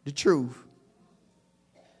the truth,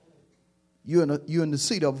 you're in the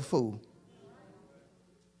seat of a fool.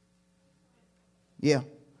 Yeah.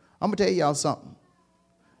 I'm going to tell y'all something.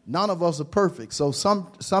 None of us are perfect. So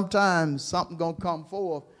sometimes something going to come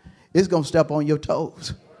forth. It's going to step on your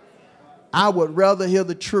toes. I would rather hear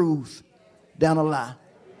the truth than a lie.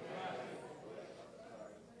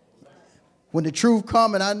 When the truth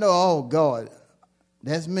comes and I know, oh, God,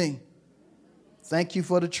 that's me. Thank you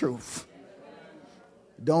for the truth.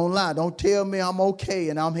 Don't lie. Don't tell me I'm okay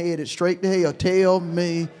and I'm headed straight to hell. Tell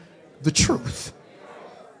me the truth.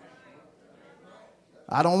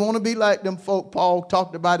 I don't want to be like them folk Paul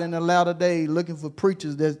talked about in the latter days, looking for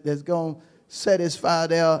preachers that's going to satisfy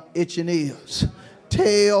their itching ears.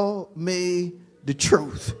 Tell me the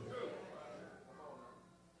truth.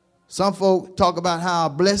 Some folk talk about how a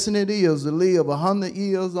blessing it is to live 100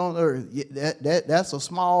 years on earth. That's a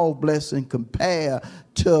small blessing compared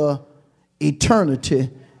to eternity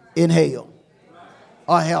in hell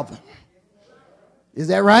or heaven. Is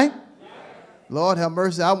that right? Lord have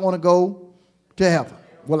mercy. I want to go to heaven.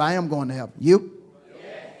 Well, I am going to heaven. You?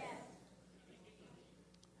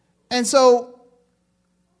 And so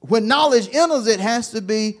when knowledge enters, it has to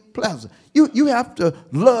be pleasant. You have to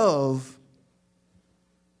love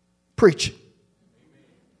preaching,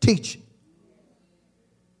 teaching.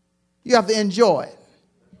 You have to enjoy it.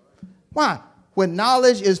 Why? When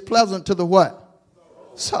knowledge is pleasant to the what?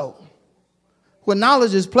 Soul. When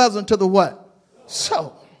knowledge is pleasant to the what?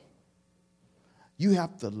 Soul. You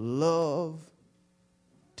have to love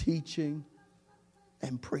teaching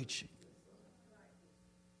and preaching.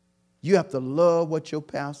 You have to love what your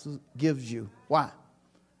pastor gives you. Why?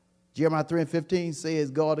 Jeremiah 3 and 15 says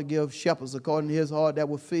God will give shepherds according to his heart that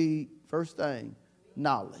will feed, first thing,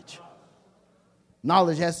 knowledge.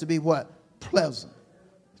 Knowledge has to be what? Pleasant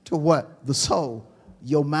to what? The soul,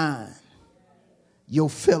 your mind, your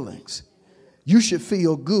feelings. You should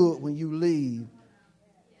feel good when you leave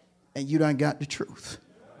and you done got the truth.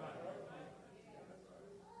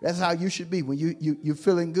 That's how you should be when you're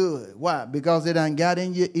feeling good. Why? Because it done got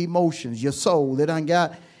in your emotions, your soul. It done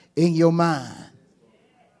got in your mind.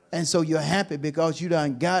 And so you're happy because you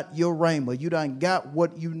done got your rhema. You done got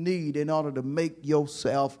what you need in order to make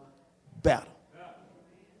yourself better.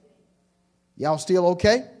 Y'all still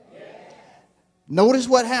okay? Yes. Notice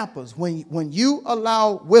what happens when you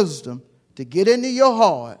allow wisdom to get into your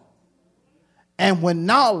heart, and when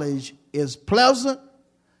knowledge is pleasant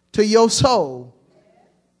to your soul,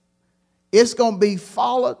 it's going to be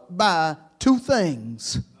followed by two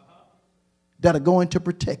things that are going to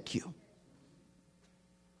protect you.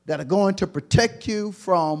 That are going to protect you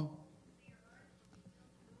from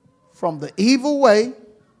the evil way,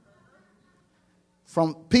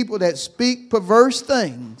 from people that speak perverse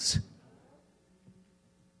things,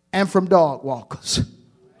 and from dog walkers.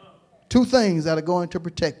 Two things that are going to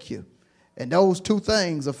protect you. And those two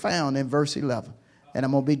things are found in verse 11. And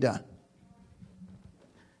I'm going to be done.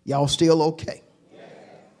 Y'all still okay?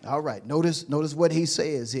 All right. Notice what he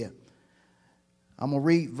says here. I'm going to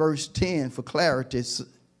read verse 10 for clarity,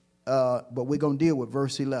 but we're going to deal with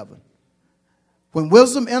verse 11. When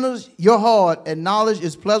wisdom enters your heart and knowledge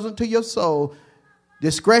is pleasant to your soul,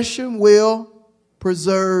 discretion will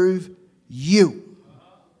preserve you.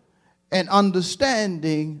 And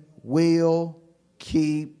understanding will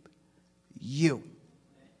keep you.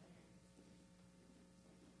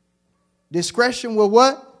 Discretion will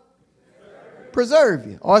what? Preserve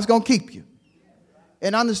you. Or it's going to keep you.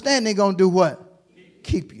 And understanding going to do what?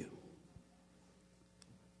 Keep you.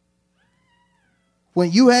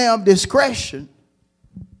 When you have discretion,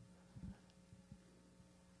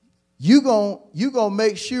 you gonna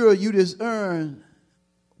make sure you discern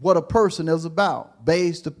what a person is about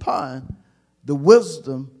based upon the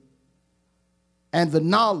wisdom and the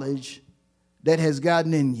knowledge that has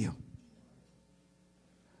gotten in you.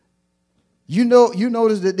 You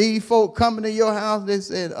notice that these folk coming to your house, they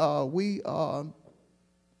said, we are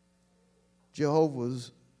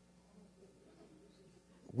Jehovah's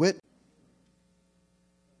Witness.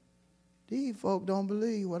 These folk don't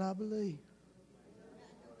believe what I believe.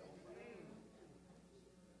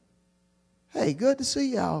 Hey, good to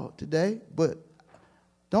see y'all today, but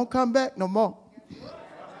don't come back no more.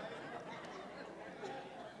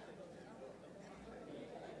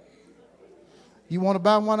 You want to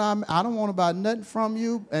buy one? I don't want to buy nothing from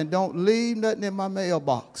you, and don't leave nothing in my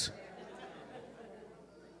mailbox.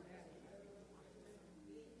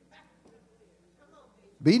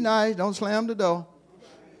 Be nice. Don't slam the door.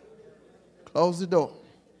 Close the door.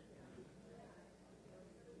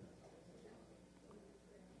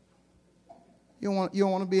 You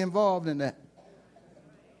don't want to be involved in that.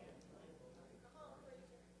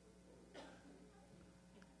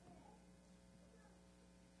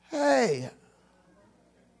 Hey,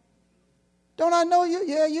 don't I know you?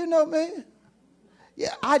 Yeah, you know me.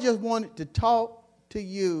 Yeah, I just wanted to talk to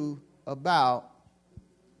you about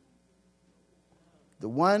the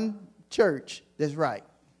one church that's right.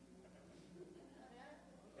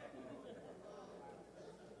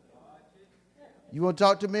 You want to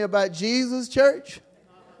talk to me about Jesus' church?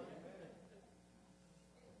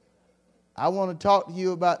 I want to talk to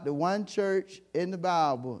you about the one church in the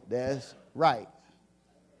Bible that's right.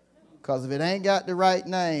 Because if it ain't got the right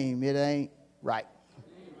name, it ain't right.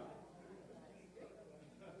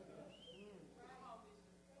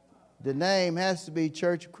 The name has to be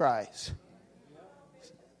Church of Christ.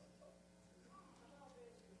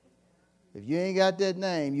 If you ain't got that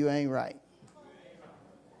name, you ain't right.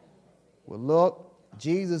 Well, look,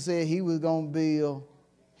 Jesus said he was going to build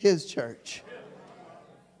his church.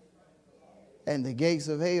 And the gates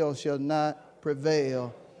of hell shall not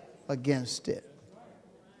prevail against it.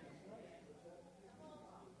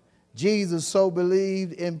 Jesus so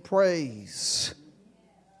believed in praise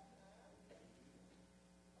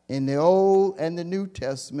in the Old and the New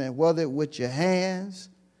Testament, whether with your hands,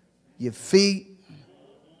 your feet,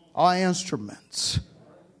 or instruments.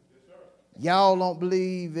 Y'all don't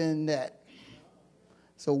believe in that.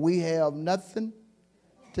 So we have nothing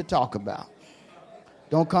to talk about.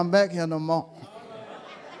 Don't come back here no more.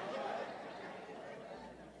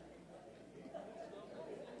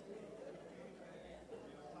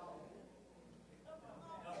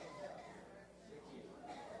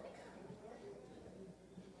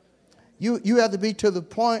 You have to be to the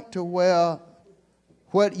point to where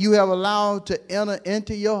what you have allowed to enter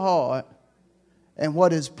into your heart and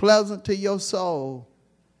what is pleasant to your soul,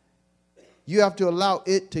 you have to allow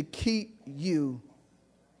it to keep you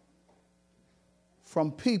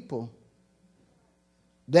from people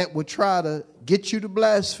that would try to get you to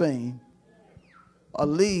blaspheme or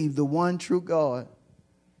leave the one true God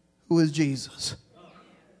who is Jesus.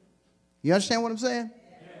 You understand what I'm saying?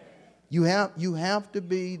 You have to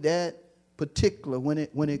be that particular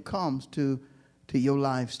when it comes to your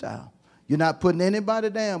lifestyle. You're not putting anybody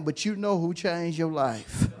down, but you know who changed your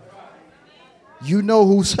life. You know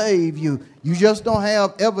who saved you. You just don't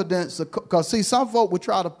have evidence. Because, see, some folk would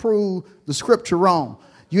try to prove the scripture wrong.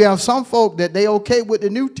 You have some folk that they okay with the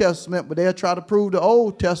New Testament, but they'll try to prove the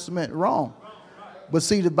Old Testament wrong. But,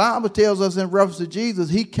 see, the Bible tells us in reference to Jesus,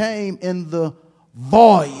 he came in the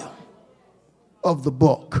volume of the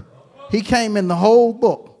book. He came in the whole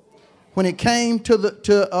book. When it came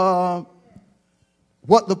to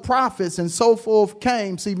what the prophets and so forth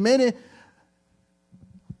came, see, many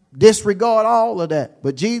disregard all of that.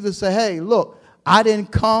 But Jesus said, hey, look, I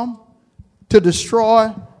didn't come to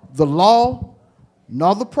destroy the law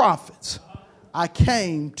nor the prophets. I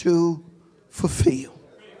came to fulfill.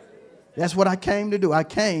 That's what I came to do. I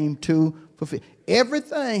came to fulfill.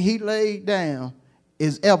 Everything he laid down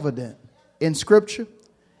is evident in Scripture.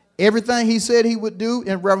 Everything he said he would do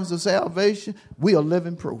in reference to salvation, we are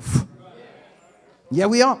living proof. Yeah,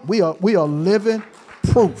 we are. We are living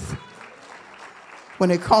proof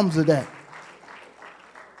when it comes to that.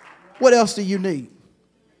 What else do you need?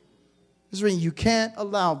 This is when you can't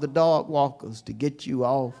allow the dog walkers to get you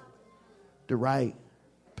off the right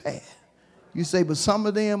path. You say, but some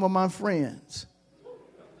of them are my friends.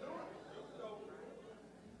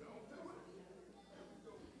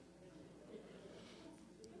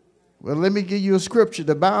 Well, let me give you a scripture.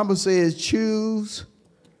 The Bible says, choose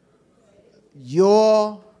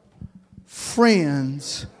your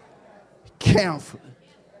friends carefully.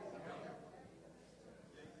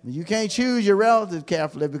 You can't choose your relatives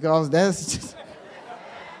carefully because that's just,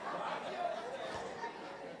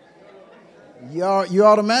 you're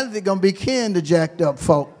automatically going to be kin to jacked up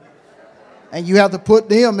folk. And you have to put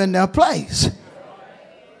them in their place.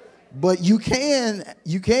 But you can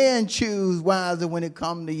choose wisely when it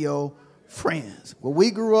comes to your friends. Well, we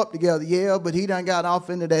grew up together, yeah, but he done got off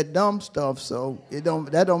into that dumb stuff, so that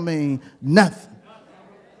don't mean nothing.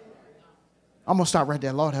 I'm going to stop right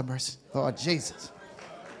there. Lord have mercy. Lord Jesus.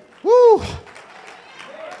 Woo!